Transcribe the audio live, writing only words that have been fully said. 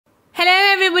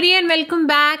Hello everybody and welcome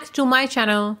back to my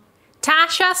channel.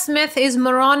 Tasha Smith is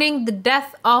mourning the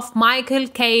death of Michael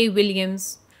K.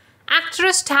 Williams.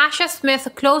 Actress Tasha Smith, a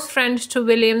close friend to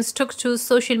Williams, took to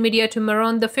social media to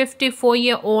mourn the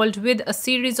 54-year-old with a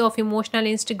series of emotional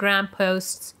Instagram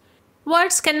posts.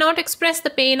 Words cannot express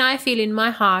the pain I feel in my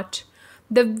heart.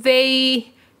 The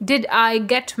way did I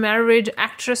get married,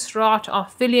 actress wrote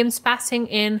of Williams passing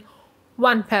in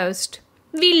one post.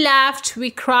 We laughed, we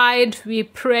cried, we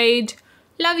prayed.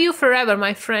 Love you forever,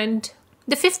 my friend.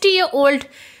 The 50-year-old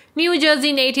New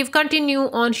Jersey native continued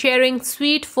on sharing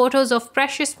sweet photos of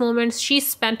precious moments she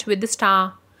spent with the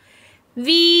star.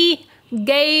 We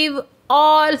gave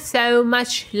all so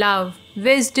much love,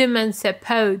 wisdom and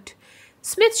support,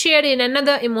 Smith shared in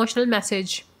another emotional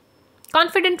message.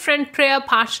 Confident friend, prayer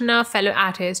partner, fellow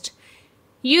artist.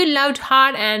 You loved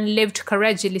hard and lived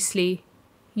courageously.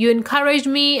 You encouraged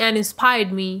me and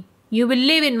inspired me. You will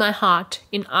live in my heart,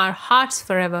 in our hearts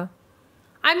forever.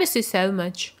 I miss you so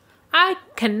much. I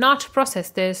cannot process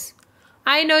this.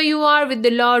 I know you are with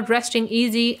the Lord resting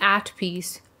easy at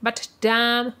peace. But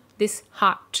damn this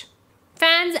heart.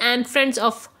 Fans and friends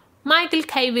of Michael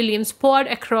K. Williams poured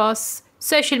across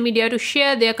social media to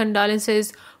share their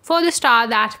condolences for the star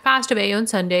that passed away on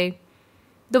Sunday.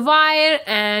 The Wire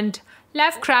and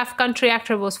Lovecraft country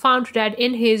actor was found dead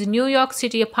in his New York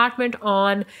City apartment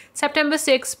on September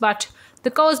 6, but the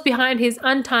cause behind his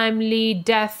untimely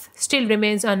death still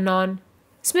remains unknown.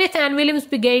 Smith and Williams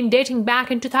began dating back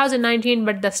in 2019,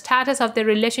 but the status of their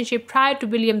relationship prior to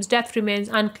Williams' death remains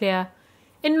unclear.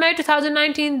 In May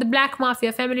 2019, the Black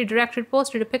Mafia family director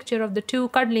posted a picture of the two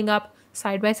cuddling up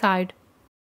side by side.